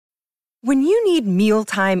When you need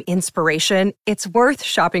mealtime inspiration, it's worth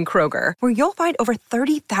shopping Kroger, where you'll find over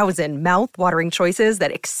 30,000 mouth-watering choices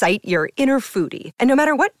that excite your inner foodie. And no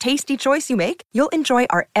matter what tasty choice you make, you'll enjoy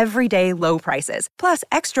our everyday low prices, plus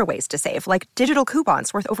extra ways to save, like digital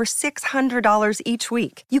coupons worth over $600 each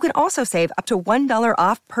week. You can also save up to $1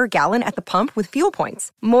 off per gallon at the pump with fuel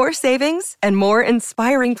points. More savings and more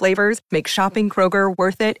inspiring flavors make shopping Kroger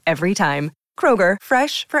worth it every time. Kroger,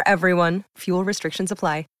 fresh for everyone. Fuel restrictions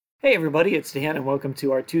apply. Hey everybody, it's Dan and welcome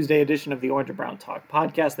to our Tuesday edition of the Orange and Brown Talk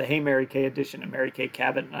podcast, the Hey Mary Kay edition. And Mary Kay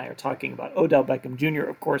Cabot and I are talking about Odell Beckham Jr.,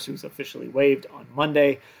 of course, who's officially waived on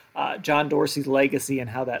Monday, John Dorsey's legacy and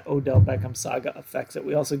how that Odell Beckham saga affects it.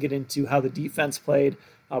 We also get into how the defense played,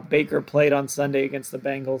 how Baker played on Sunday against the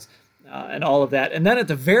Bengals, and all of that. And then at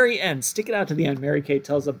the very end, stick it out to the end, Mary Kay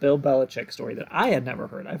tells a Bill Belichick story that I had never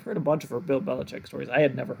heard. I've heard a bunch of her Bill Belichick stories. I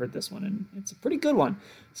had never heard this one, and it's a pretty good one.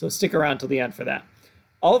 So stick around till the end for that.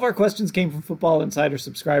 All of our questions came from Football Insider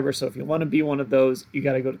subscribers, so if you want to be one of those, you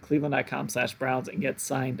got to go to cleveland.com/Browns and get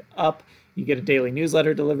signed up. You get a daily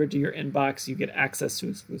newsletter delivered to your inbox. You get access to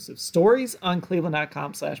exclusive stories on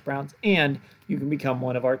cleveland.com/Browns, and you can become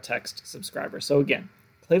one of our text subscribers. So again,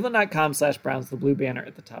 cleveland.com/Browns, the blue banner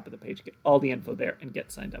at the top of the page. Get all the info there and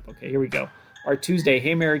get signed up. Okay, here we go. Our Tuesday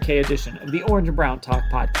Hey Mary Kay edition of the Orange and Brown Talk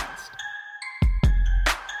podcast.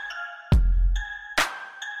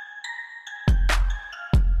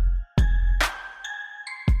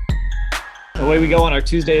 Away we go on our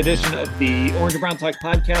Tuesday edition of the Orange and Brown Talk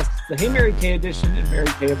podcast. It's the Hey Mary Kay edition, and Mary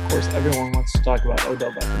Kay, of course, everyone wants to talk about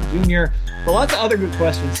Odell Beckham Jr., but lots of other good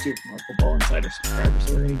questions, too, from our Football Insider subscribers,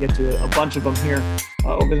 so we're going to get to a bunch of them here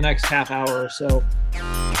over the next half hour or so.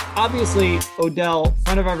 Obviously, Odell,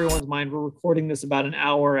 front of everyone's mind, we're recording this about an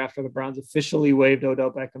hour after the Browns officially waived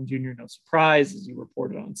Odell Beckham Jr. No surprise, as you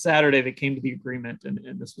reported on Saturday, they came to the agreement,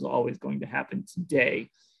 and this was always going to happen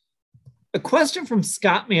today. A question from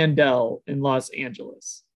Scott Mandel in Los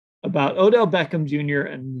Angeles about Odell Beckham Jr.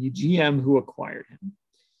 and the GM who acquired him.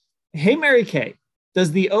 Hey, Mary Kay,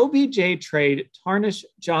 does the OBJ trade tarnish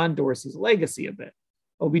John Dorsey's legacy a bit?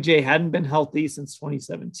 OBJ hadn't been healthy since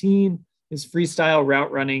 2017. His freestyle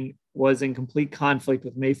route running was in complete conflict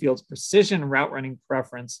with Mayfield's precision route running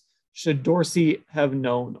preference. Should Dorsey have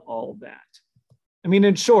known all that? I mean,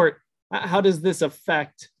 in short, how does this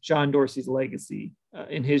affect John Dorsey's legacy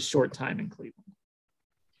in his short time in Cleveland?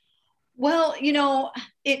 Well,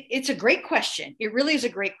 it's a great question. It really is a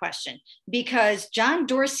great question because John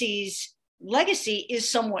Dorsey's legacy is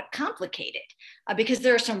somewhat complicated because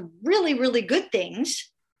there are some really, really good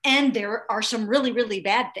things and there are some really, really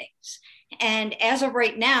bad things. And as of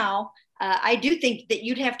right now, I do think that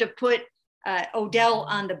you'd have to put Odell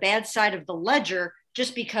on the bad side of the ledger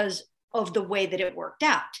just because of the way that it worked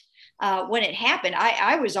out. When it happened,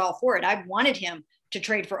 I was all for it. I wanted him to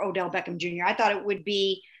trade for Odell Beckham Jr. I thought it would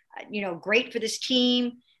be, great for this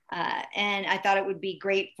team. And I thought it would be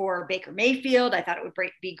great for Baker Mayfield. I thought it would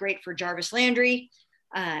be great for Jarvis Landry.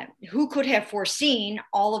 Who could have foreseen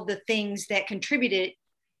all of the things that contributed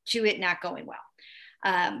to it not going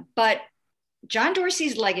well? But John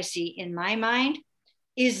Dorsey's legacy, in my mind,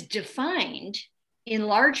 is defined in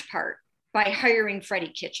large part by hiring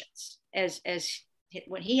Freddie Kitchens. As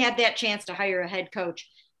when he had that chance to hire a head coach,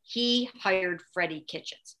 he hired Freddie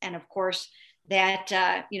Kitchens. And of course, that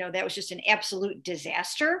was just an absolute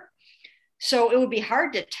disaster. So it would be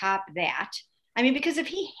hard to top that. I mean, because if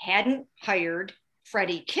he hadn't hired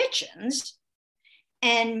Freddie Kitchens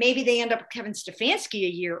and maybe they end up with Kevin Stefanski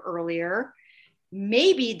a year earlier,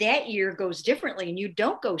 maybe that year goes differently and you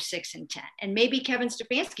don't go 6-10. And maybe Kevin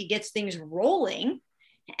Stefanski gets things rolling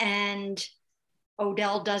and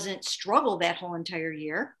Odell doesn't struggle that whole entire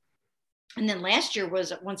year. And then last year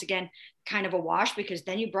was once again kind of a wash because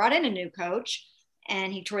then you brought in a new coach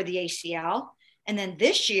and he tore the ACL. And then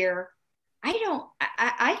this year, I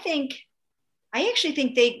actually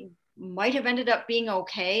think they might have ended up being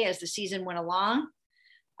okay as the season went along.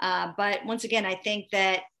 But once again, I think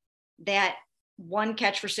that one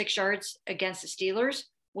catch for 6 yards against the Steelers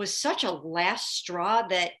was such a last straw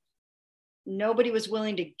that nobody was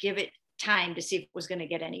willing to give it time to see if it was going to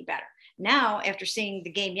get any better. Now, after seeing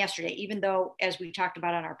the game yesterday, even though, as we talked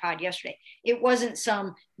about on our pod yesterday, it wasn't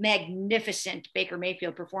some magnificent Baker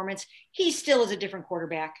Mayfield performance, he still is a different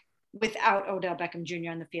quarterback without Odell Beckham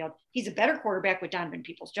Jr. on the field. He's a better quarterback with Donovan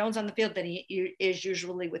Peoples-Jones on the field than he is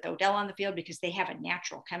usually with Odell on the field because they have a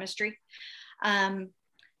natural chemistry.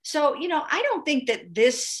 So, I don't think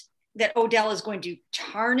that Odell is going to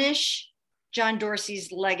tarnish John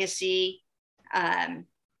Dorsey's legacy.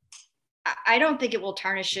 I don't think it will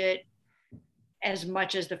tarnish it as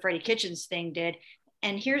much as the Freddie Kitchens thing did.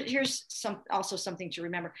 And here's also something to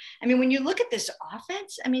remember. I mean, when you look at this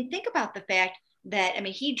offense, I mean, think about the fact that, I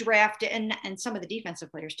mean, he drafted, and some of the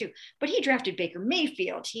defensive players too, but he drafted Baker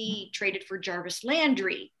Mayfield. He traded for Jarvis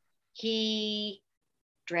Landry. He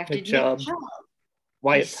drafted Nick Chubb,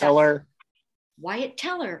 Wyatt Teller,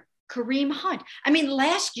 Kareem Hunt. I mean,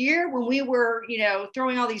 last year when we were,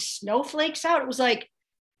 throwing all these snowflakes out, it was like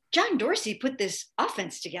John Dorsey put this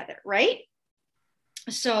offense together, right?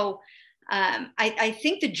 So I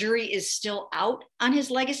think the jury is still out on his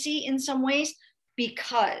legacy in some ways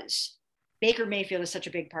because Baker Mayfield is such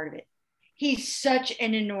a big part of it. He's such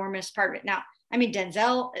an enormous part of it. Now, I mean,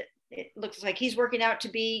 Denzel, it looks like he's working out to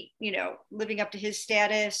be, living up to his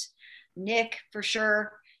status. Nick, for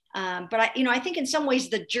sure. But I think in some ways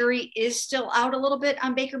the jury is still out a little bit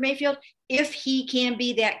on Baker Mayfield if he can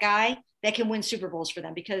be that guy that can win Super Bowls for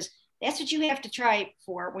them, because that's what you have to try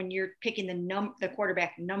for when you're picking the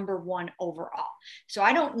quarterback number one overall. So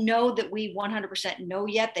I don't know that we 100% know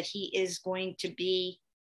yet that he is going to be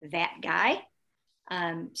that guy.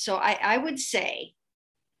 So I would say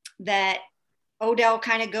that Odell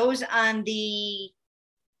kind of goes on the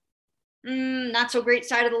not so great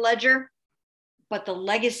side of the ledger, but the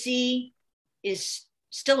legacy is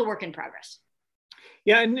still a work in progress.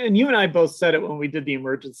 Yeah. And you and I both said it when we did the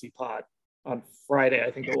emergency pod on Friday, I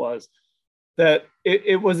think it was, that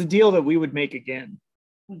it was a deal that we would make again.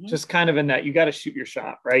 Mm-hmm. Just kind of in that you got to shoot your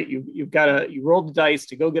shot, right? You rolled the dice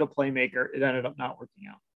to go get a playmaker. It ended up not working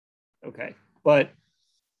out. Okay. But,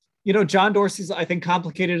 John Dorsey's, I think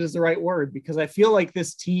complicated is the right word, because I feel like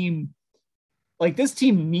this team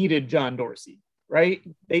needed John Dorsey, right?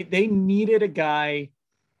 They needed a guy,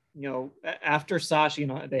 after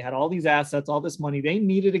Sashi, they had all these assets, all this money. They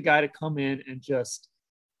needed a guy to come in and just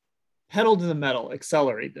pedal to the metal,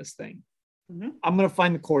 accelerate this thing. Mm-hmm. I'm going to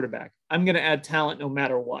find the quarterback. I'm going to add talent no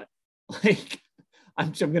matter what.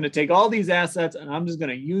 I'm going to take all these assets and I'm just going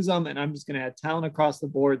to use them, and I'm just going to add talent across the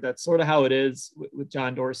board. That's sort of how it is with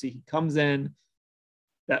John Dorsey. He comes in,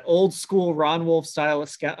 that old school Ron Wolf style of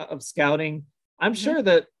scouting. I'm mm-hmm. sure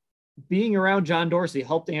that being around John Dorsey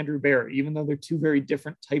helped Andrew Berry, even though they're two very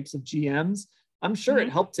different types of GMs. I'm sure mm-hmm.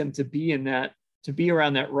 it helped him to be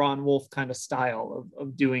around that Ron Wolf kind of style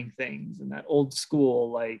of doing things, and that old school,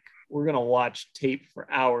 like, we're going to watch tape for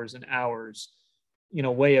hours and hours,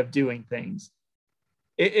 way of doing things.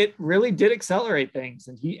 It really did accelerate things,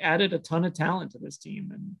 and he added a ton of talent to this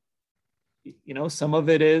team. And, some of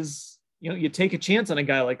it is, you take a chance on a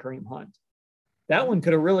guy like Kareem Hunt. That one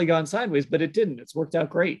could have really gone sideways, but it didn't. It's worked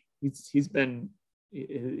out great. He's been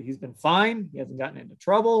fine. He hasn't gotten into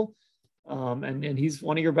trouble. And he's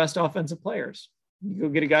one of your best offensive players. You go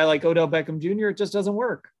get a guy like Odell Beckham Jr., it just doesn't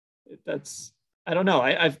work. I don't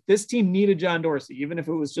know. This team needed John Dorsey, even if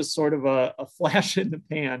it was just sort of a flash in the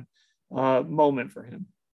pan moment for him.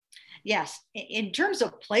 Yes. In terms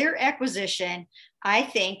of player acquisition, I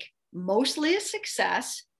think mostly a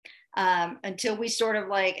success until we sort of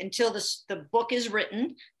until the book is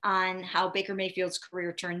written on how Baker Mayfield's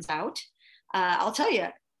career turns out. I'll tell you,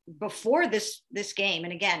 before this game,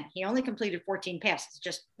 and again, he only completed 14 passes.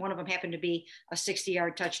 Just one of them happened to be a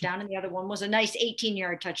 60-yard touchdown, and the other one was a nice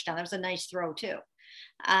 18-yard touchdown. That was a nice throw too.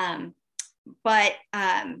 But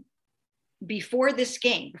before this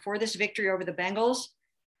game, before this victory over the Bengals,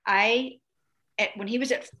 when he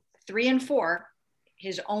was at 3-4,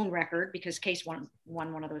 his own record, because Case won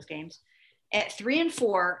one of those games, at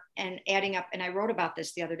 3-4, and adding up, and I wrote about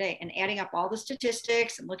this the other day, and adding up all the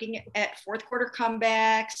statistics and looking at fourth quarter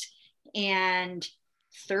comebacks and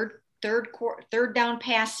third down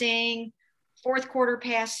passing, fourth quarter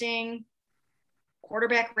passing,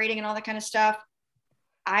 quarterback rating, and all that kind of stuff.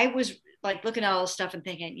 I was like looking at all this stuff and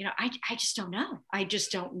thinking, I just don't know. I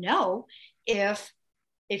just don't know if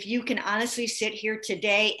you can honestly sit here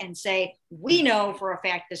today and say, we know for a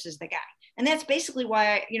fact this is the guy. And that's basically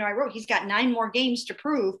why, I wrote, he's got 9 more games to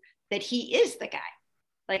prove that he is the guy.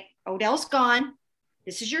 Like, Odell's gone.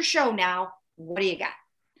 This is your show now. What do you got?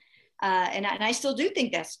 And I still do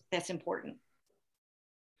think that's important.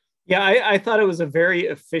 Yeah, I thought it was a very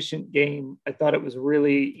efficient game. I thought it was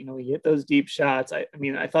really, he hit those deep shots. I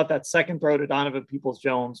mean, I thought that second throw to Donovan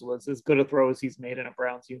Peoples-Jones was as good a throw as he's made in a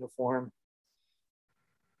Browns uniform.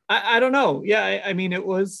 I don't know. Yeah, I mean, it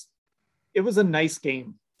was a nice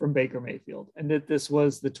game from Baker Mayfield, and that this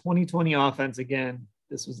was the 2020 offense again.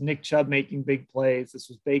 This was Nick Chubb making big plays. This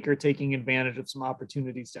was Baker taking advantage of some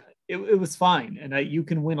opportunities. It was fine, and you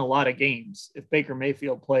can win a lot of games if Baker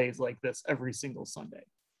Mayfield plays like this every single Sunday.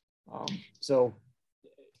 So,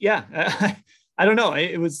 yeah, I don't know.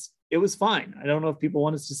 It was fine. I don't know if people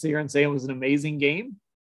want us to sit here and say it was an amazing game.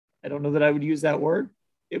 I don't know that I would use that word.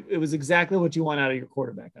 it was exactly what you want out of your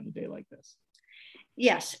quarterback on a day like this.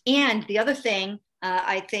 Yes. And the other thing,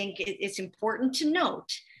 I think it's important to note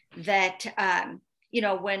that,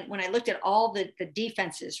 when I looked at all the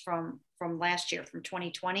defenses from last year, from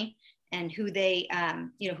 2020, and who they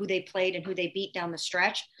played and who they beat down the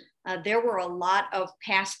stretch, there were a lot of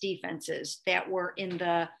pass defenses that were in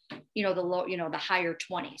the low, the higher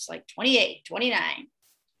 20s, like 28, 29,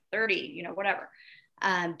 30, whatever.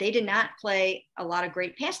 They did not play a lot of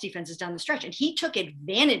great pass defenses down the stretch. And he took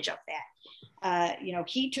advantage of that.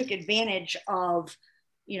 He took advantage of,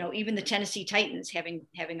 even the Tennessee Titans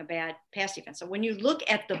having a bad pass defense. So when you look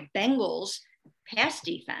at the Bengals pass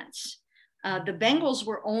defense, the Bengals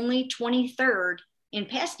were only 23rd in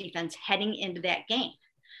pass defense heading into that game.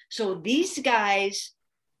 So these guys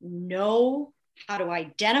know how to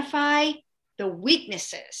identify the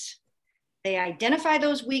weaknesses. They identify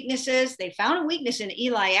those weaknesses. They found a weakness in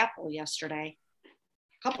Eli Apple yesterday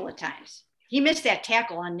a couple of times. He missed that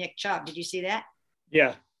tackle on Nick Chubb. Did you see that?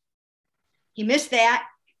 Yeah. He missed that.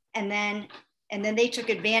 And then they took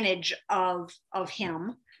advantage of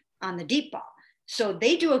him on the deep ball. So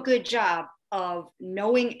they do a good job of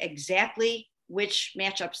knowing exactly which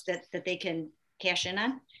matchups that they can cash in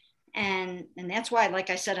on. And that's why, like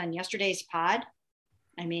I said on yesterday's pod,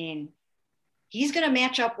 I mean, he's going to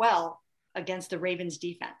match up well against the Ravens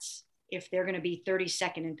defense if they're going to be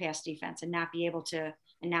 32nd in pass defense and not be able to,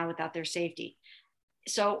 and now without their safety.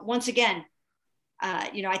 So once again,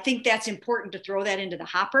 I think that's important to throw that into the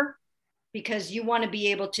hopper, because you want to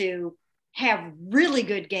be able to have really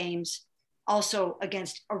good games also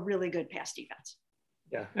against a really good pass defense.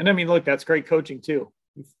 Yeah. And I mean, look, that's great coaching too.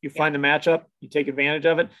 You find the matchup, you take advantage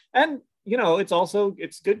of it. And,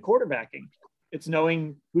 it's good quarterbacking. It's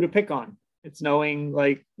knowing who to pick on. It's knowing,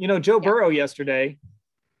 Joe Burrow yesterday,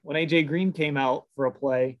 when AJ Green came out for a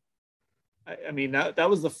play, I mean, that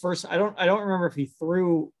was the first, I don't remember if he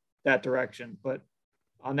threw that direction, but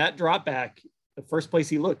on that drop back, the first place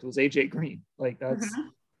he looked was AJ Green.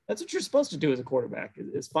 That's what you're supposed to do as a quarterback,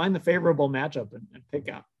 is find the favorable matchup and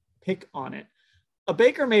pick on it. A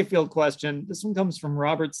Baker Mayfield question. This one comes from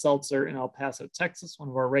Robert Seltzer in El Paso, Texas, one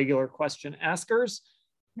of our regular question askers.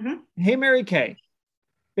 Mm-hmm. Hey, Mary Kay.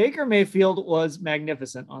 Baker Mayfield was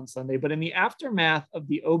magnificent on Sunday, but in the aftermath of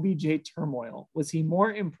the OBJ turmoil, was he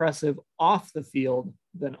more impressive off the field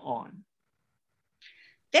than on?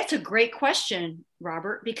 That's a great question,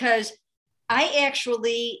 Robert, because I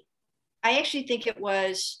actually think it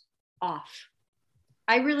was off.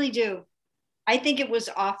 I really do. I think it was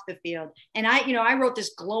off the field. And I wrote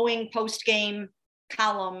this glowing post-game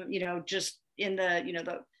column, just in the,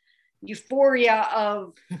 the euphoria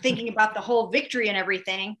of thinking about the whole victory and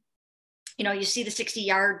everything. You see the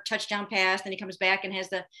 60-yard touchdown pass, then he comes back and has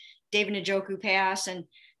the David Njoku pass. And,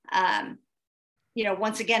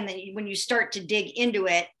 once again, when you start to dig into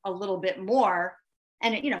it a little bit more,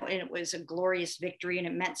 and it was a glorious victory and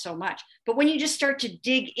it meant so much. But when you just start to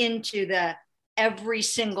dig into every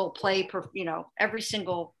single play, every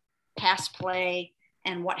single pass play,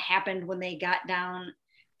 and what happened when they got down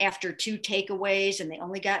after 2 takeaways and they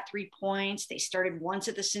only got 3 points. They started once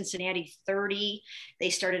at the Cincinnati 30. They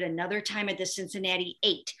started another time at the Cincinnati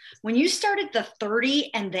 8. When you start at the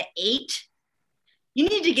 30 and the 8, you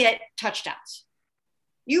need to get touchdowns.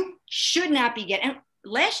 You should not be getting.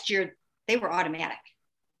 Last year, they were automatic.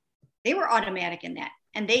 They were automatic in that.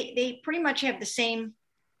 And they pretty much have the same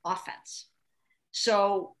offense.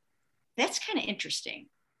 So that's kind of interesting.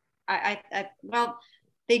 Well,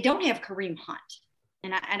 they don't have Kareem Hunt.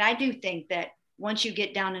 And I do think that once you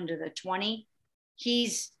get down into the 20,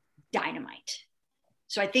 he's dynamite.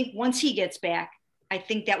 So I think once he gets back, I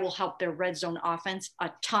think that will help their red zone offense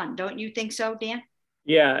a ton. Don't you think so, Dan?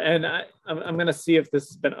 Yeah, and I'm going to see if this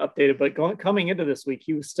has been updated, but coming into this week,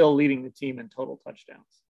 he was still leading the team in total touchdowns.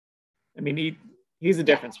 I mean, he's a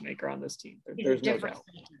difference maker on this team. There's no doubt.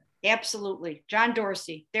 Absolutely. John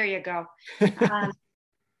Dorsey. There you go.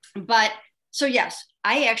 But so, yes,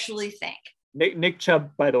 I actually think. Nick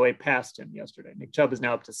Chubb, by the way, passed him yesterday. Nick Chubb is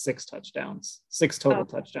now up to 6 touchdowns, 6 total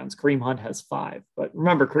touchdowns. Kareem Hunt has 5. But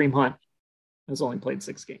remember, Kareem Hunt has only played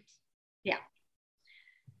 6 games. Yeah.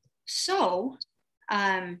 So,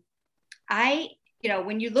 when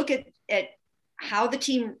you look at how the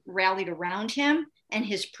team rallied around him and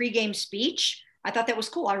his pregame speech, I thought that was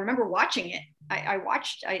cool. I remember watching it.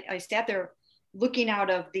 I sat there looking out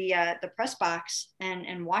of the press box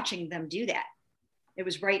and watching them do that. It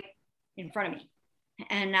was right in front of me.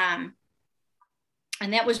 And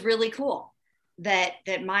that was really cool that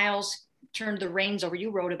Miles turned the reins over.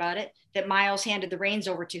 You wrote about it, that Miles handed the reins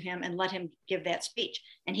over to him and let him give that speech.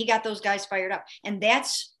 And he got those guys fired up. And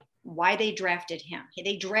that's why they drafted him.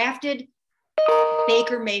 They drafted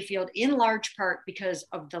Baker Mayfield in large part because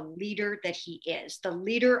of the leader that he is, the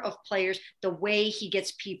leader of players, the way he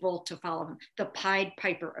gets people to follow him, the Pied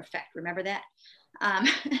Piper effect. Remember that?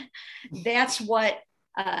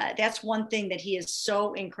 That's one thing that he is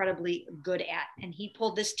so incredibly good at. And he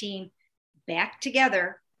pulled this team back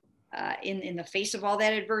together in the face of all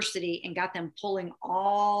that adversity and got them pulling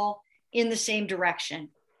all in the same direction.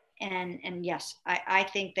 And yes, I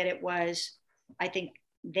think that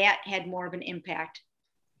had more of an impact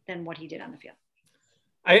than what he did on the field.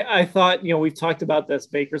 I thought, we've talked about this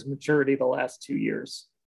Baker's maturity the last 2 years,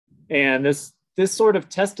 and this sort of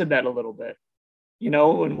tested that a little bit.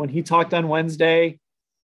 When he talked on Wednesday,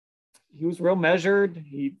 he was real measured.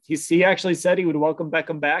 He actually said he would welcome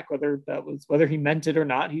Beckham back, whether he meant it or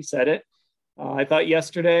not. He said it. I thought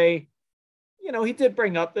yesterday, he did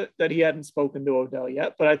bring up that he hadn't spoken to Odell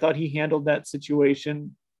yet, but I thought he handled that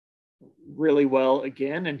situation really well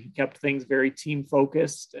again, and he kept things very team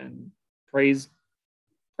focused and praised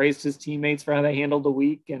his teammates for how they handled the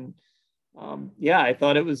week. And I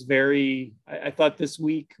thought I thought this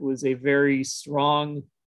week was a very strong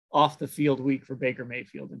off the field week for Baker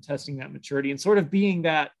Mayfield and testing that maturity and sort of being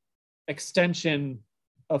that extension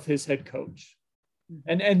of his head coach.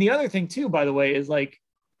 And the other thing too, by the way, is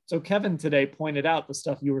so Kevin today pointed out the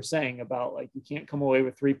stuff you were saying about you can't come away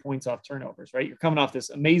with 3 points off turnovers, right? You're coming off this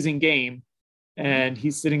amazing game and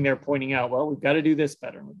he's sitting there pointing out, well, we've got to do this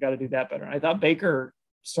better and we've got to do that better. And I thought Baker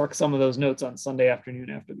struck some of those notes on Sunday afternoon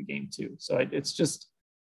after the game too. So it's just,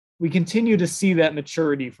 we continue to see that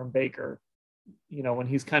maturity from Baker, when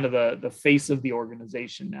he's kind of the face of the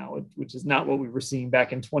organization now, which is not what we were seeing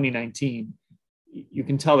back in 2019. You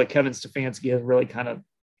can tell that Kevin Stefanski has really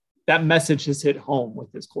that message has hit home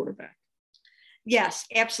with his quarterback. Yes,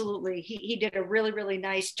 absolutely. He did a really, really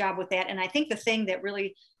nice job with that. And I think the thing that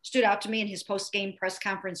really stood out to me in his post-game press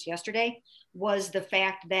conference yesterday was the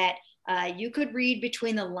fact that you could read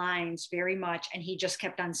between the lines very much. And he just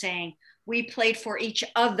kept on saying, we played for each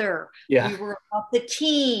other. Yeah. We were about the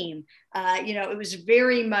team. It was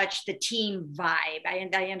very much the team vibe. I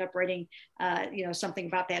end up writing, something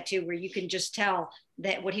about that too, where you can just tell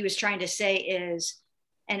that what he was trying to say is,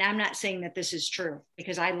 and I'm not saying that this is true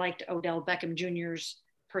because I liked Odell Beckham Jr.'s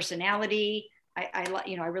personality.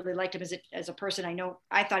 I really liked him as a person.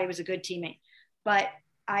 I thought he was a good teammate, but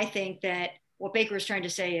I think that what Baker is trying to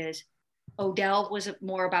say is Odell was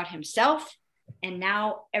more about himself. And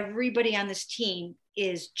now everybody on this team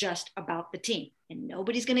is just about the team, and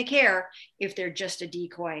nobody's going to care if they're just a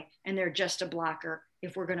decoy and they're just a blocker,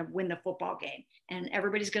 if we're going to win the football game, and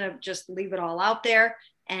everybody's going to just leave it all out there.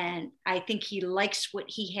 And I think he likes what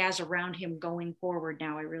he has around him going forward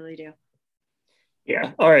now. I really do.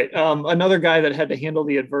 Yeah. All right. Another guy that had to handle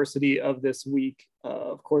the adversity of this week,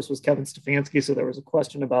 of course, was Kevin Stefanski. So there was a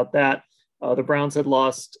question about that. The Browns had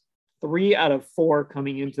lost 3 out of 4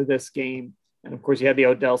 coming into this game. And of course, you had the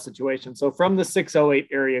Odell situation. So from the 608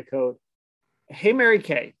 area code, hey, Mary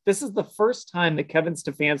Kay, this is the first time that Kevin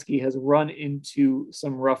Stefanski has run into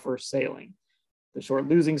some rougher sailing. The short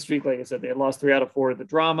losing streak, like I said, they had lost 3 out of 4 to the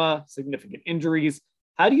drama, significant injuries.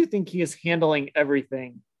 How do you think he is handling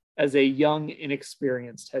everything as a young,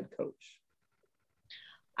 inexperienced head coach?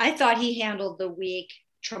 I thought he handled the week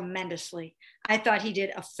tremendously. I thought he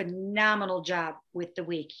did a phenomenal job with the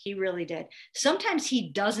week. He really did. Sometimes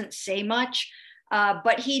he doesn't say much,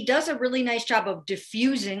 but he does a really nice job of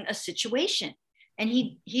diffusing a situation. And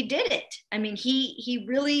he did it. I mean, he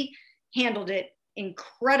really handled it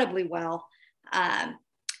incredibly well. And,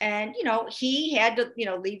 he had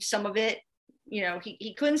to, leave some of it,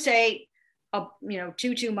 he couldn't say,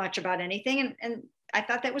 too much about anything. And I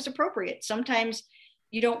thought that was appropriate. Sometimes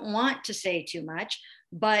you don't want to say too much,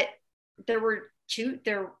 but there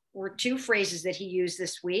were two phrases that he used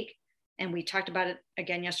this week. And we talked about it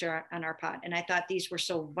again yesterday on our pod. And I thought these were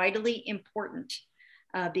so vitally important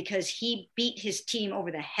because he beat his team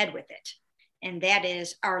over the head with it. And that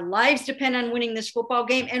is, our lives depend on winning this football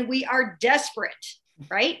game, and we are desperate,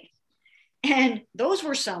 right? And those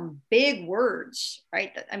were some big words,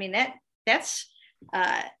 right? I mean, that's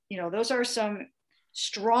those are some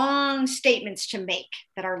strong statements to make,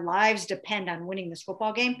 that our lives depend on winning this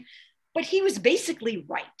football game. But he was basically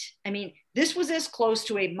right. I mean, this was as close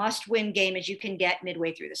to a must-win game as you can get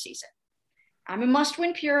midway through the season. I'm a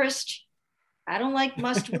must-win purist. I don't like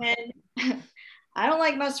must-win. I don't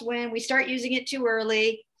like must-win. We start using it too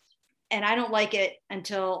early, and I don't like it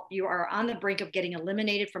until you are on the brink of getting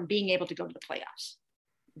eliminated from being able to go to the playoffs.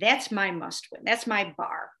 That's my must-win. That's my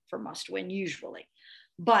bar for must-win usually.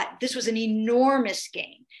 But this was an enormous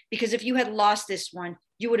game, because if you had lost this one,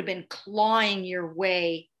 you would have been clawing your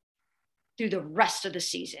way through the rest of the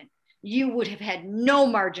season. You would have had no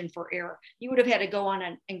margin for error. You would have had to go on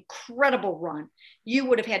an incredible run. You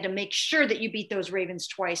would have had to make sure that you beat those Ravens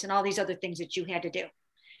twice and all these other things that you had to do.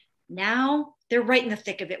 Now they're right in the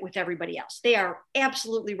thick of it with everybody else. They are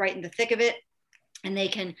absolutely right in the thick of it, and they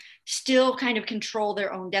can still kind of control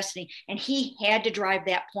their own destiny. And he had to drive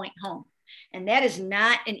that point home. And that is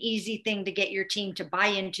not an easy thing to get your team to buy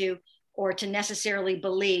into or to necessarily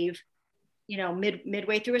believe,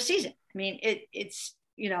 midway through a season. I mean, it's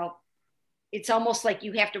almost like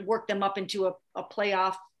you have to work them up into a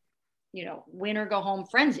playoff, win or go home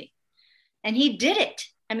frenzy. And he did it.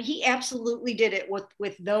 I mean, he absolutely did it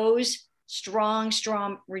with those strong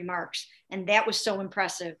remarks. And that was so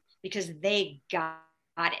impressive because they got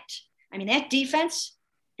it. I mean, that defense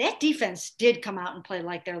did come out and play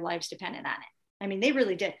like their lives depended on it. I mean, they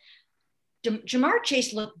really did. Ja'Marr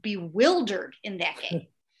Chase looked bewildered in that game,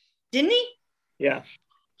 didn't he? Yeah.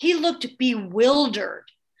 He looked bewildered.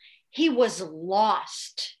 He was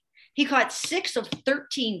lost. He caught 6 of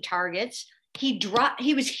 13 targets. He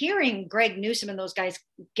was hearing Greg Newsome and those guys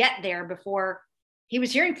get there before he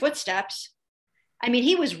was hearing footsteps. I mean,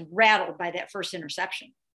 he was rattled by that first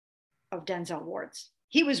interception of Denzel Ward's.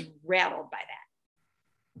 He was rattled by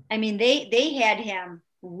that. I mean, they had him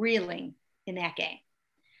reeling in that game.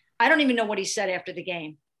 I don't even know what he said after the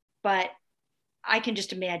game, but I can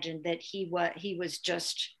just imagine that he was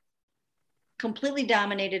just completely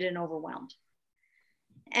dominated and overwhelmed.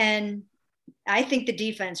 And I think the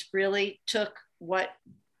defense really took what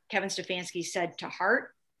Kevin Stefanski said to heart,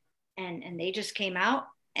 and they just came out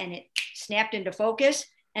and it snapped into focus.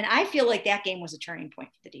 And I feel like that game was a turning point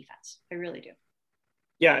for the defense. I really do.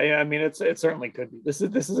 Yeah. I mean, it certainly could be. This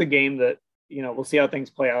is a game that, we'll see how things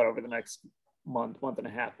play out over the next month and a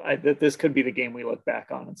half. This could be the game we look back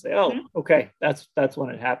on and say, oh, okay, that's when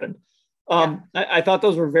it happened. I thought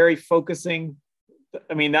those were very focusing.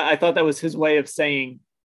 I mean, I thought that was his way of saying,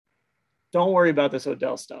 don't worry about this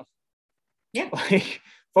Odell stuff. Yeah. Like,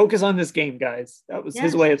 focus on this game, guys. That was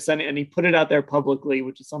his way of sending it. And he put it out there publicly,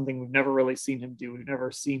 which is something we've never really seen him do. We've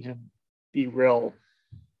never seen him be real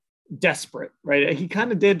desperate, right? He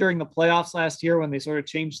kind of did during the playoffs last year when they sort of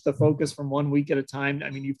changed the focus from 1 week at a time. I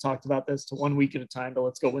mean, you've talked about this, to 1 week at a time to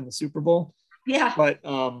let's go win the Super Bowl. Yeah. But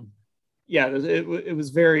it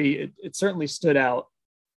was it certainly stood out.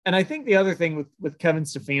 And I think the other thing with Kevin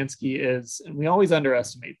Stefanski is, and we always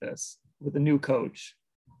underestimate this with a new coach,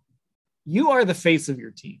 you are the face of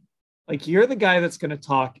your team. Like, you're the guy that's going to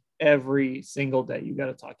talk every single day. You got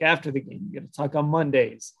to talk after the game. You got to talk on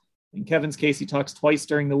Mondays. In Kevin's case, he talks twice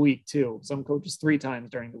during the week too. Some coaches 3 times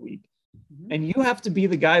during the week. Mm-hmm. And you have to be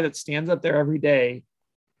the guy that stands up there every day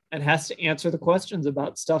and has to answer the questions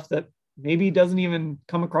about stuff that maybe doesn't even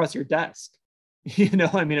come across your desk.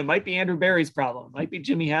 I mean, it might be Andrew Berry's problem. It might be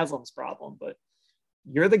Jimmy Haslam's problem, but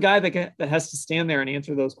you're the guy that has to stand there and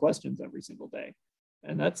answer those questions every single day.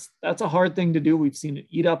 And that's a hard thing to do. We've seen it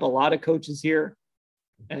eat up a lot of coaches here.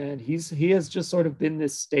 And he has just sort of been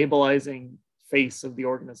this stabilizing face of the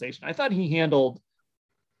organization. I thought he handled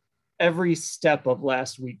every step of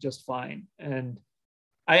last week just fine. And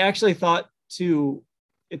I actually thought too,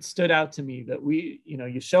 it stood out to me that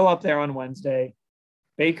you show up there on Wednesday.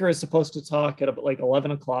 Baker is supposed to talk at like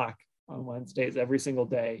 11 o'clock on Wednesdays every single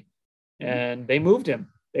day. And they moved him.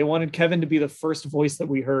 They wanted Kevin to be the first voice that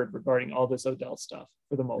we heard regarding all this Odell stuff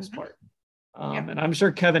for the most part. And I'm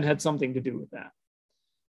sure Kevin had something to do with that.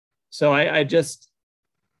 So I just,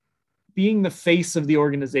 being the face of the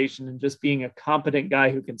organization and just being a competent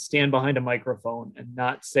guy who can stand behind a microphone and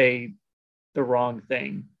not say the wrong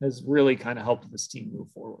thing has really kind of helped this team move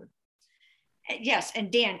forward. Yes.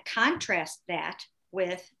 And Dan, contrast that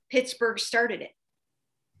with Pittsburgh started it.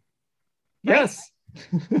 Right? Yes.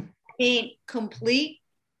 I mean, complete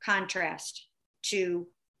contrast to,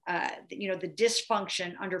 the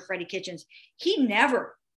dysfunction under Freddie Kitchens. He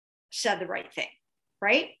never said the right thing,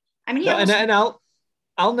 right? I mean,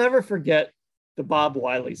 I'll never forget the Bob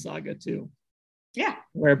Wiley saga too. Yeah.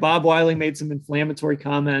 Where Bob Wiley made some inflammatory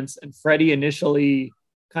comments and Freddie initially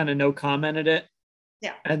kind of no commented it.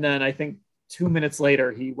 Yeah. And then I think 2 minutes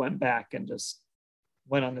later, he went back and just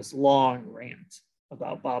went on this long rant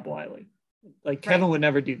about Bob Wiley. Like, Kevin would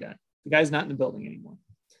never do that. The guy's not in the building anymore.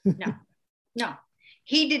 No,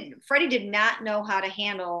 Freddie did not know how to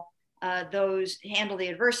handle the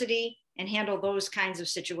adversity and handle those kinds of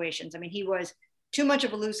situations. I mean, he was too much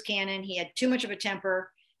of a loose cannon. He had too much of a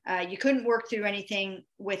temper. You couldn't work through anything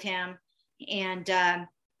with him. And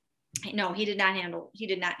no, he did not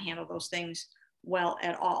handle those things well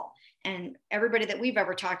at all. And everybody that we've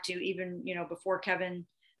ever talked to, even, before Kevin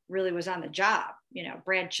really was on the job,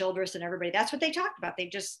 Brad Childress and everybody, that's what they talked about. They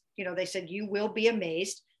just, they said, you will be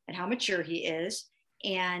amazed at how mature he is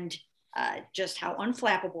and just how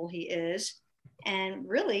unflappable he is. And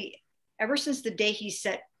really, ever since the day he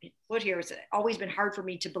set foot here, it's always been hard for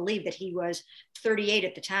me to believe that he was 38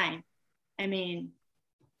 at the time. I mean,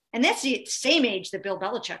 and that's the same age that Bill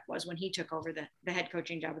Belichick was when he took over the head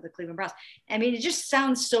coaching job of the Cleveland Browns. I mean, it just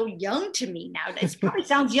sounds so young to me now. It probably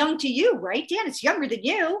sounds young to you, right, Dan? It's younger than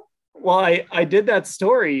you. Well, I did that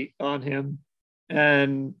story on him,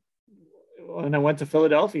 and when I went to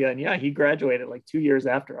Philadelphia, and yeah, he graduated like 2 years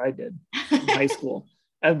after I did in high school,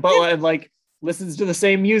 and like listens to the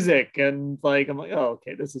same music, and like I'm like, oh,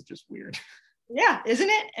 okay, this is just weird. Yeah, isn't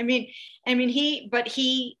it? I mean,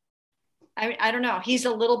 I don't know. He's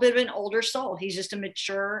a little bit of an older soul. He's just a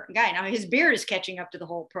mature guy. Now his beard is catching up to the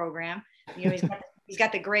whole program. He's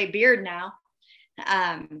got the gray beard now.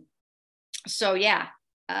 So yeah,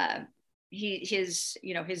 his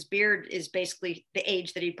beard is basically the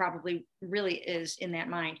age that he probably really is in that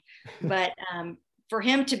mind. But for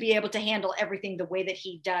him to be able to handle everything the way that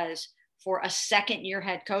he does for a second year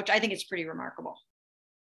head coach, I think it's pretty remarkable.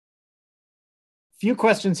 Few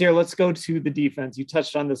questions here. Let's go to the defense. You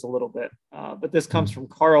touched on this a little bit, but this comes from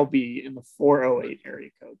Carl B in the 408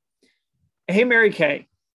 area code. Hey, Mary Kay,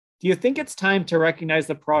 do you think it's time to recognize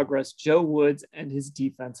the progress Joe Woods and his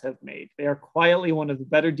defense have made? They are quietly one of the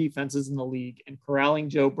better defenses in the league, and corralling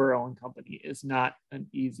Joe Burrow and company is not an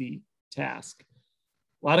easy task.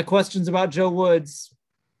 A lot of questions about Joe Woods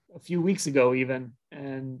a few weeks ago even,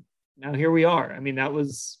 and now here we are. I mean, that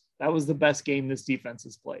was the best game this defense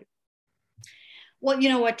has played. Well, you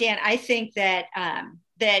know what, Dan, I think that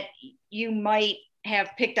that you might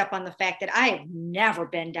have picked up on the fact that I have never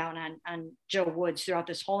been down on Joe Woods throughout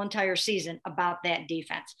this whole entire season about that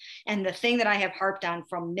defense. And the thing that I have harped on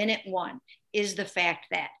from minute one is the fact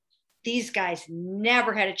that these guys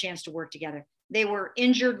never had a chance to work together. They were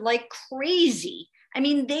injured like crazy. I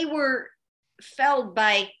mean, they were felled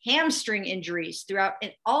by hamstring injuries throughout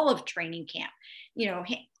all of training camp,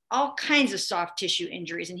 all kinds of soft tissue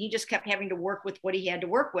injuries. And he just kept having to work with what he had to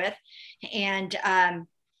work with. And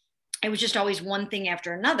it was just always one thing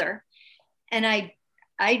after another. And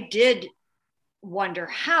I did wonder,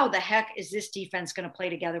 how the heck is this defense going to play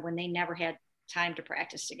together when they never had time to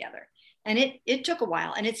practice together? And it took a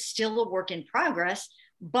while, and it's still a work in progress.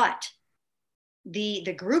 But the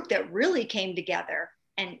group that really came together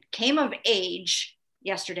and came of age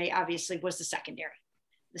yesterday, obviously, was the secondary.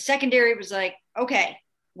 The secondary was like, okay,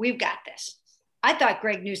 we've got this. I thought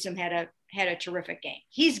Greg Newsome had a terrific game.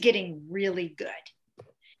 He's getting really good.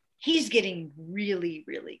 He's getting really,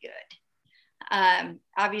 really good.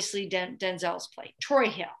 Obviously, Denzel's played. Troy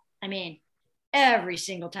Hill. I mean, every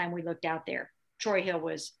single time we looked out there, Troy Hill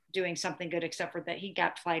was doing something good, except for that he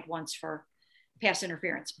got flagged once for pass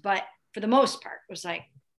interference. But for the most part, it was like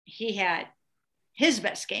he had his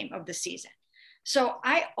best game of the season. So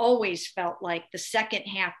I always felt like the second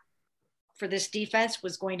half for this defense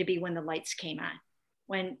was going to be when the lights came on,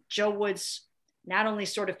 when Joe Woods not only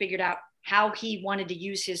sort of figured out how he wanted to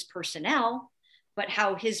use his personnel, but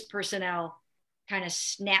how his personnel kind of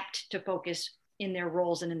snapped to focus in their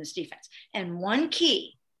roles and in this defense. And one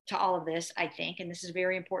key to all of this, I think, and this is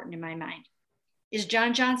very important in my mind, is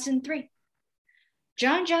John Johnson 3.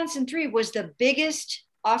 John Johnson 3 was the biggest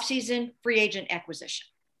offseason free agent acquisition.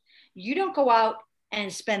 You don't go out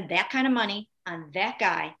and spend that kind of money on that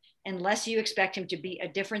guy unless you expect him to be a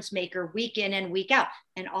difference maker week in and week out.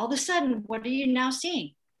 And all of a sudden, what are you now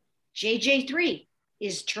seeing? JJ3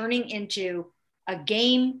 is turning into a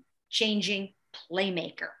game-changing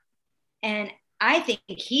playmaker. And I think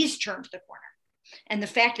he's turned the corner. And the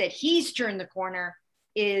fact that he's turned the corner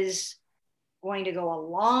is going to go a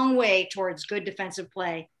long way towards good defensive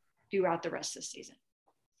play throughout the rest of the season.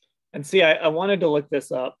 And see, I wanted to look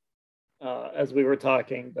this up as we were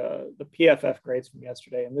talking, the PFF grades from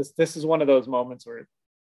yesterday. And this is one of those moments where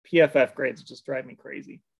PFF grades just drive me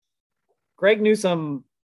crazy. Greg Newsome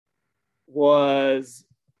was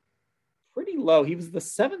pretty low. He was the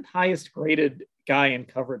 7th highest graded guy in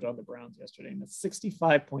coverage on the Browns yesterday, and a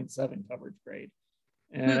 65.7 coverage grade.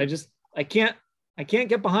 And I can't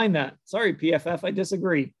get behind that. Sorry, PFF, I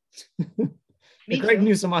disagree. The Greg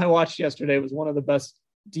Newsome I watched yesterday was one of the best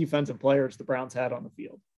defensive players the Browns had on the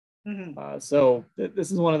field. Mm-hmm. So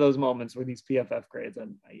this is one of those moments where these PFF grades,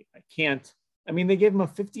 and I can't. I mean, they gave him a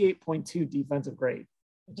 58.2 defensive grade.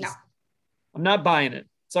 I'm not buying it.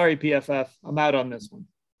 Sorry, PFF. I'm out on this one.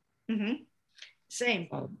 Mm-hmm. Same.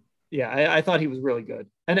 I thought he was really good.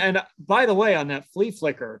 And by the way, on that flea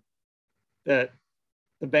flicker that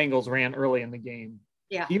the Bengals ran early in the game,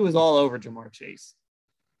 he was all over Jamar Chase.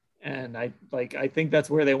 And I think that's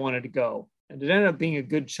where they wanted to go. And it ended up being a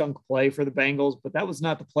good chunk play for the Bengals, but that was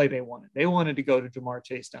not the play they wanted. They wanted to go to Ja'Marr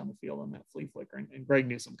Chase down the field on that flea flicker, and Greg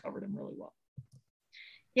Newsome covered him really well.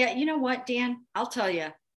 Yeah, you know what, Dan? I'll tell you,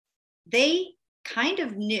 they kind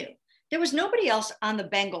of knew. There was nobody else on the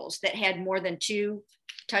Bengals that had more than two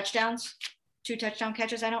touchdown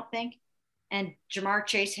catches, I don't think. And Ja'Marr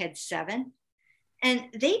Chase had 7. And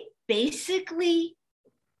they basically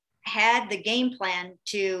had the game plan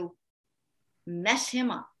to mess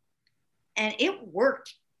him up. And it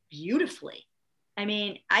worked beautifully. I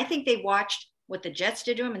mean, I think they watched what the Jets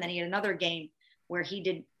did to him, and then he had another game where he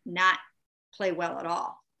did not play well at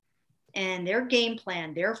all. And their game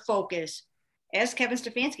plan, their focus, as Kevin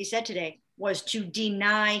Stefanski said today, was to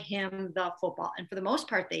deny him the football. And for the most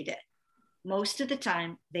part, they did. Most of the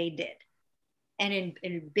time, they did. And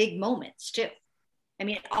in big moments, too. I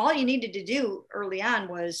mean, all you needed to do early on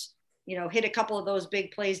was, hit a couple of those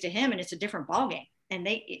big plays to him, and it's a different ballgame. And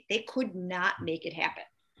they could not make it happen.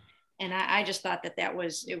 And I just thought it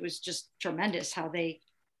was just tremendous how they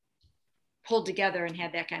pulled together and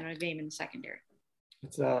had that kind of a game in the secondary.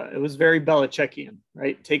 It was very Belichickian,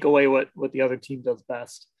 right? Take away what the other team does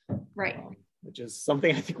best. Right. Which is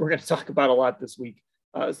something I think we're going to talk about a lot this week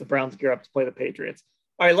as the Browns gear up to play the Patriots.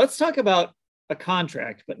 All right, let's talk about a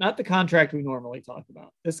contract, but not the contract we normally talk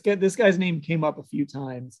about. This guy's name came up a few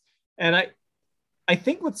times. And I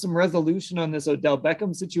think with some resolution on this Odell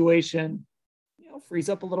Beckham situation, frees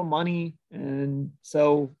up a little money. And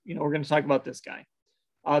so, we're going to talk about this guy.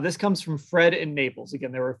 This comes from Fred in Naples.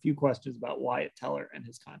 Again, there were a few questions about Wyatt Teller and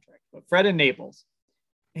his contract, but Fred in Naples.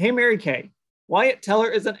 Hey, Mary Kay, Wyatt Teller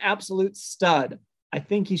is an absolute stud. I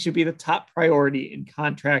think he should be the top priority in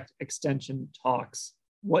contract extension talks.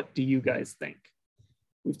 What do you guys think?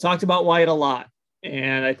 We've talked about Wyatt a lot,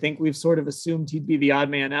 and I think we've sort of assumed he'd be the odd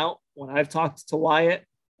man out. When I've talked to Wyatt,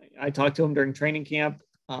 I talked to him during training camp,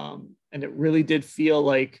 and it really did feel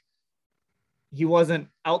like he wasn't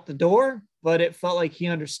out the door, but it felt like he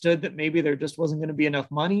understood that maybe there just wasn't going to be enough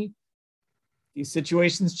money. These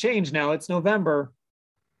situations change now. It's November.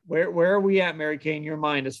 Where are we at, Mary Kay, in your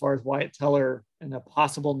mind, as far as Wyatt Teller and a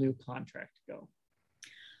possible new contract go?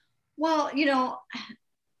 Well,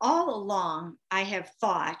 all along, I have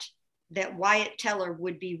thought that Wyatt Teller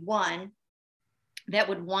would be one that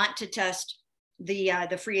would want to test the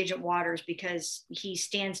free agent waters because he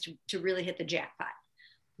stands to really hit the jackpot.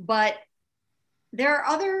 But there are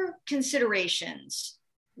other considerations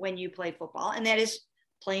when you play football, and that is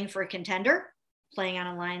playing for a contender, playing on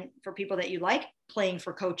a line for people that you like, playing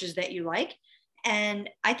for coaches that you like. And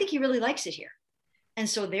I think he really likes it here. And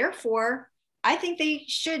so therefore, I think they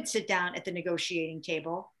should sit down at the negotiating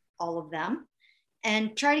table, all of them,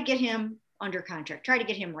 and try to get him under contract, try to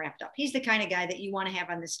get him wrapped up. He's the kind of guy that you want to have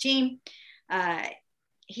on this team.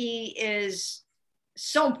 He is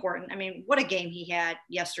so important. I mean, what a game he had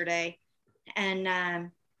yesterday.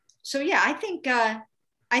 And so, yeah, I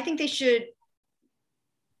think they should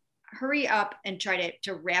hurry up and try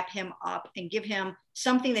to wrap him up and give him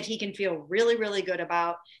something that he can feel really, really good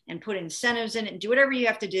about, and put incentives in it and do whatever you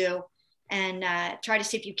have to do, and try to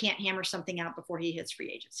see if you can't hammer something out before he hits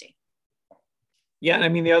free agency. Yeah. And I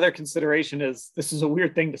mean, the other consideration is, this is a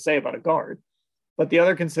weird thing to say about a guard, but the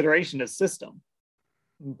other consideration is system.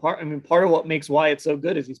 Part of what makes Wyatt so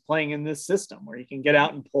good is he's playing in this system where he can get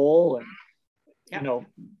out and pull and,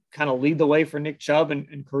 kind of lead the way for Nick Chubb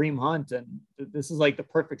and Kareem Hunt. And this is like the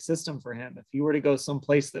perfect system for him. If he were to go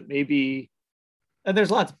someplace that maybe, and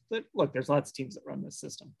there's lots of teams that run this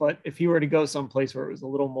system, but if he were to go someplace where it was a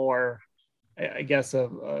little more, I guess,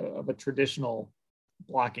 of a traditional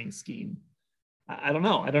blocking scheme, I don't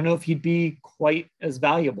know. I don't know if he'd be quite as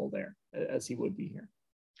valuable there as he would be here.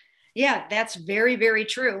 Yeah, that's very, very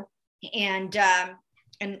true. And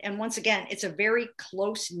once again, it's a very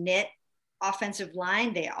close knit offensive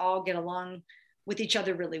line. They all get along with each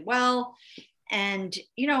other really well. And,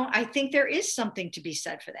 I think there is something to be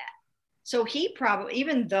said for that. So he probably,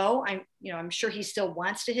 even though I'm sure he still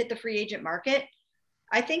wants to hit the free agent market,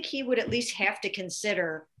 I think he would at least have to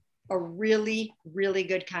consider a really, really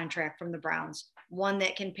good contract from the Browns, one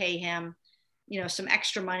that can pay him, some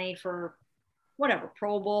extra money for whatever,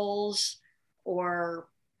 Pro Bowls or,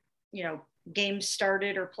 games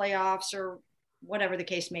started or playoffs or whatever the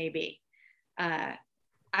case may be.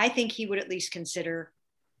 I think he would at least consider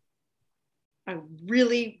a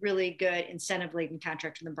really, really good incentive-laden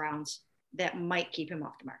contract from the Browns that might keep him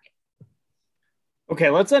off the market. Okay,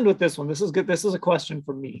 let's end with this one. This is good. This is a question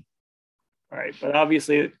from me. All right, but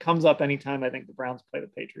obviously it comes up anytime I think the Browns play the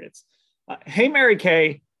Patriots. Hey, Mary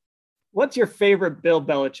Kay, what's your favorite Bill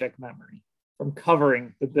Belichick memory from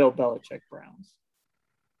covering the Bill Belichick Browns?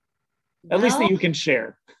 At least that Well, you can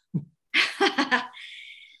share.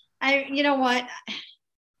 you know what?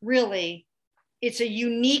 Really, it's a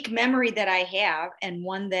unique memory that I have, and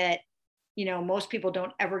one that, most people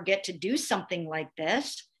don't ever get to do something like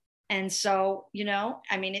this. And so,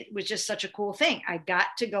 I mean, it was just such a cool thing. I got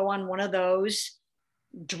to go on one of those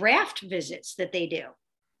draft visits that they do.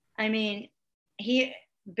 I mean,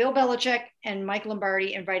 Bill Belichick and Mike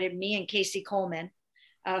Lombardi invited me and Casey Coleman,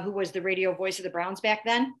 who was the radio voice of the Browns back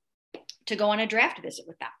then, to go on a draft visit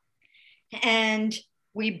with them. And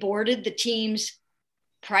we boarded the team's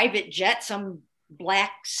private jet, some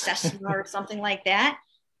black Cessna or something like that,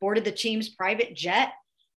 boarded the team's private jet,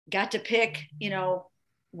 got to pick,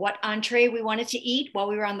 what entree we wanted to eat while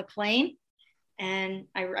we were on the plane. And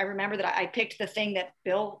I remember that I picked the thing that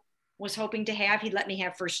Bill was hoping to have. He let me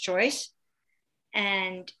have first choice.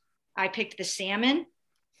 And I picked the salmon.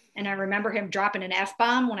 And I remember him dropping an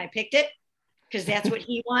F-bomb when I picked it, because that's what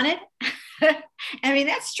he wanted. I mean,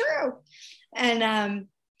 that's true. And,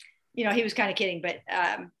 he was kind of kidding, but,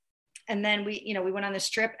 and then we went on this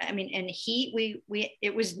trip. I mean, and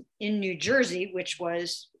it was in New Jersey, which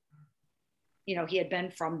was, he had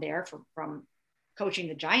been from there from coaching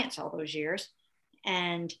the Giants all those years.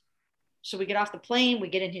 And so we get off the plane, we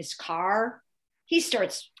get in his car. He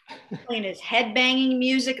starts playing his headbanging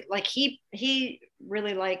music. Like he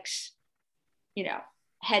really likes,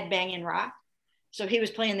 headbanging rock. So he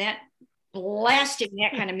was playing that, blasting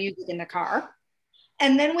that kind of music in the car.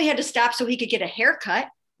 And then we had to stop so he could get a haircut.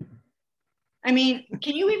 I mean,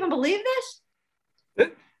 can you even believe this?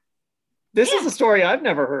 This is a story I've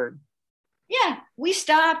never heard. Yeah, we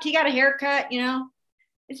stopped. He got a haircut,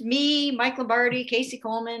 It's me, Mike Lombardi, Casey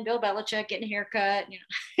Coleman, Bill Belichick getting a haircut,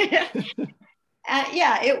 it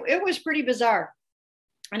was pretty bizarre.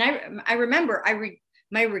 And I remember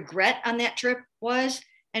my regret on that trip was,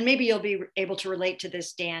 and maybe you'll be able to relate to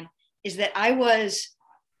this, Dan, is that I was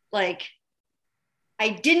like, I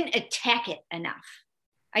didn't attack it enough.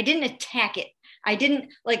 I didn't attack it. I didn't,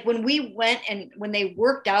 like, when we went and when they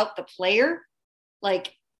worked out the player,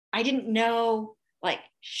 like, I didn't know, like,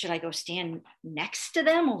 should I go stand next to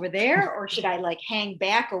them over there, or should I like hang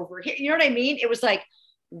back over here? You know what I mean? It was like,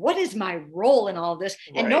 what is my role in all of this?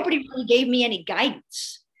 And nobody really gave me any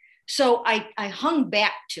guidance. So I hung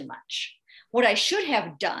back too much. What I should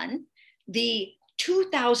have done, the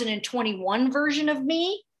 2021 version of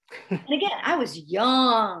me, and again, I was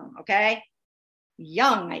young, okay?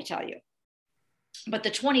 Young, I tell you. But the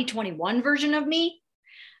 2021 version of me,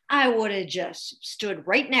 I would have just stood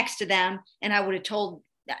right next to them, and I would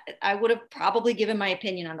have probably given my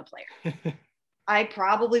opinion on the player. I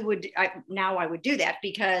probably would. Now I would do that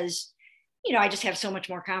because, I just have so much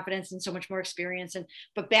more confidence and so much more experience.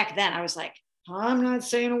 But back then I was like, I'm not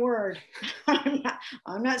saying a word.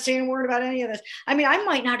 I'm not saying a word about any of this. I mean, I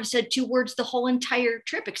might not have said 2 words the whole entire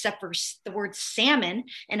trip, except for the word salmon.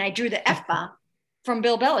 And I drew the F-bomb from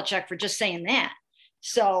Bill Belichick for just saying that.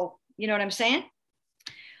 So, you know what I'm saying?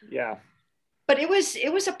 Yeah. But it was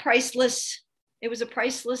a priceless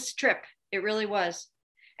trip. It really was.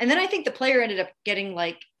 And then I think the player ended up getting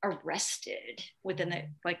like arrested within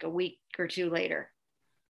like a week or 2 later.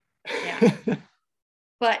 Yeah.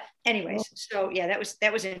 But anyways, so yeah,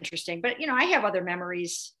 that was interesting. But, I have other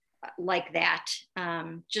memories like that.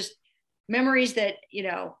 Just memories that,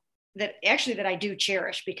 that I do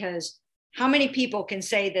cherish, because how many people can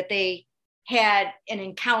say that they had an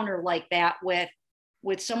encounter like that with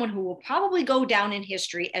someone who will probably go down in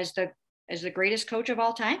history as the greatest coach of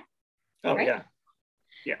all time? Oh, right? Yeah.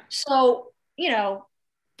 Yeah. So,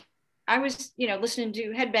 I was, listening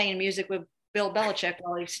to headbanging music with Bill Belichick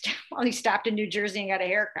while he stopped in New Jersey and got a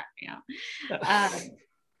haircut,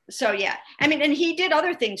 So, yeah, I mean, and he did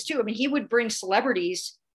other things too. I mean, he would bring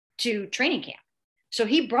celebrities to training camp. So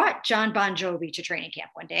he brought John Bon Jovi to training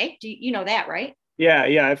camp one day. Do you know that, right? Yeah.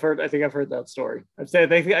 I think I've heard that story. I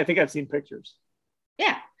think I've seen pictures.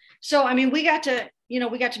 Yeah. So, I mean, we got to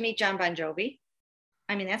meet John Bon Jovi.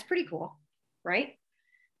 I mean, that's pretty cool. Right.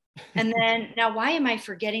 And then now, why am I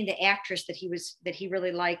forgetting the actress that he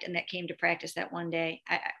really liked and that came to practice that one day?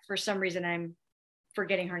 For some reason, I'm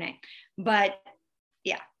forgetting her name, but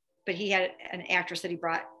he had an actress that he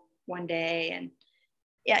brought one day, and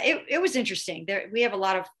yeah, it was interesting. We have a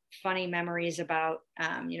lot of funny memories about,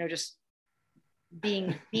 just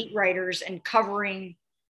being beat writers and covering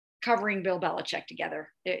Bill Belichick together.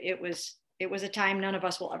 It was a time none of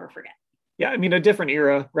us will ever forget. Yeah, I mean, a different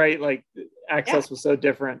era, right? Like access was so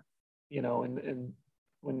different, and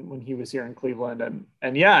when he was here in Cleveland,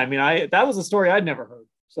 and yeah, I mean, that was a story I'd never heard.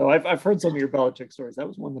 So I've heard some of your Belichick stories. That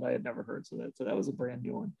was one that I had never heard. So that was a brand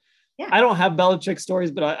new one. Yeah. I don't have Belichick stories,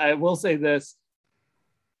 but I will say this: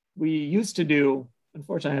 we used to do,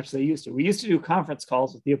 unfortunately, I have to say we used to do conference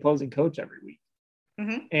calls with the opposing coach every week.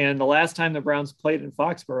 Mm-hmm. And the last time the Browns played in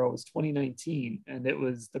Foxborough was 2019. And it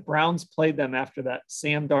was the Browns played them after that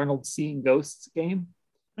Sam Darnold seeing ghosts game.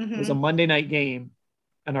 Mm-hmm. It was a Monday night game.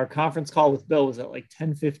 And our conference call with Bill was at like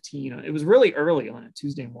 10:15. It was really early on a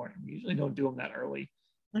Tuesday morning. We usually don't do them that early.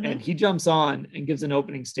 Mm-hmm. And he jumps on and gives an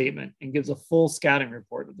opening statement and gives a full scouting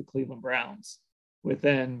report of the Cleveland Browns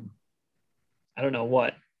within, I don't know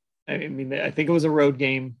what. I mean, I think it was a road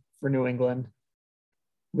game for New England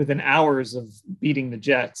within hours of beating the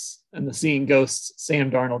Jets and the seeing ghosts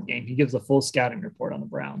Sam Darnold game. He gives a full scouting report on the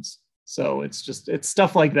Browns. So it's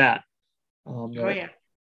stuff like that.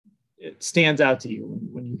 It stands out to you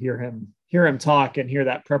when you hear him talk and hear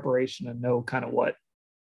that preparation and know kind of what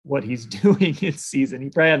he's doing in season. He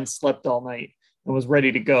probably hadn't slept all night and was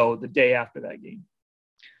ready to go the day after that game.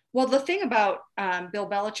 Well, the thing about Bill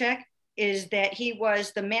Belichick is that he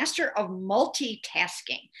was the master of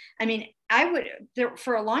multitasking. I mean,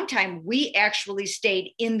 for a long time, we actually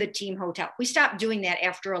stayed in the team hotel. We stopped doing that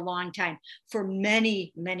after a long time for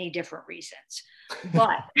many, many different reasons,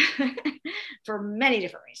 but for many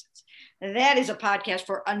different reasons. That is a podcast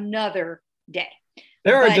for another day.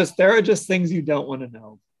 There are just things you don't want to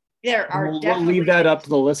know. We'll leave that up to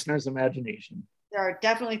the listener's imagination. There are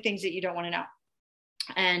definitely things that you don't want to know.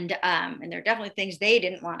 And there are definitely things they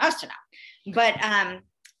didn't want us to know. But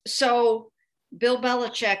so Bill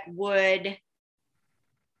Belichick would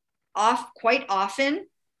quite often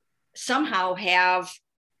somehow have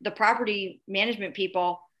the property management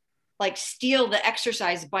people like steal the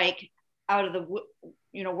exercise bike out of the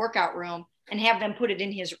workout room and have them put it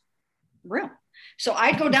in his room. So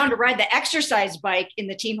I'd go down to ride the exercise bike in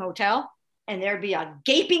the team hotel, and there'd be a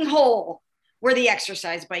gaping hole where the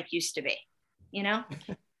exercise bike used to be,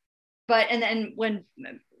 But and then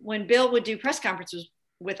when Bill would do press conferences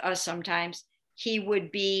with us, sometimes he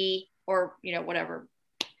would be, or whatever,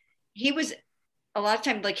 he was a lot of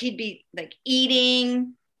times like he'd be like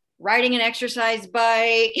eating, riding an exercise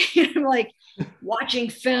bike, like watching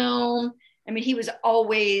film. I mean, he was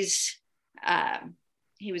always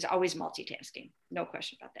multitasking. No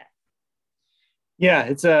question about that. Yeah,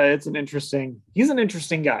 he's an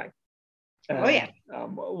interesting guy. Oh yeah.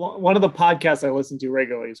 One of the podcasts I listen to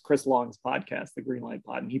regularly is Chris Long's podcast, the Greenlight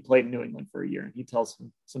Pod, and he played in New England for a year, and he tells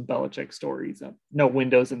some Belichick stories. No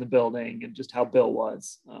windows in the building and just how Bill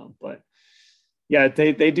was. But yeah,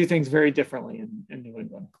 they do things very differently in New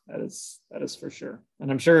England. That is for sure.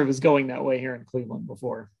 And I'm sure it was going that way here in Cleveland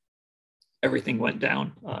before everything went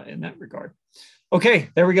down in that regard. Okay,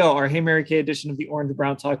 there we go. Our Hey Mary Kay edition of the Orange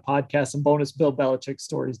Brown Talk podcast, and bonus Bill Belichick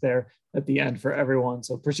stories there at the end for everyone.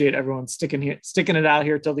 So appreciate everyone sticking it out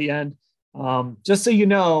here till the end. Just so you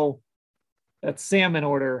know, that salmon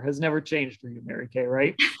order has never changed for you, Mary Kay,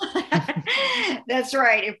 right? That's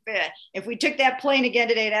right. If we took that plane again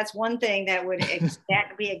today, that's one thing that would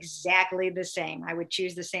be exactly the same. I would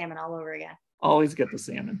choose the salmon all over again. Always get the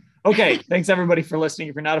salmon. Okay. Thanks everybody for listening.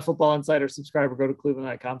 If you're not a Football Insider subscriber, go to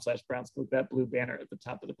cleveland.com/Browns. Click that blue banner at the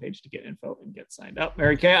top of the page to get info and get signed up.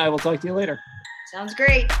 Mary Kay, I will talk to you later. Sounds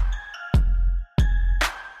great.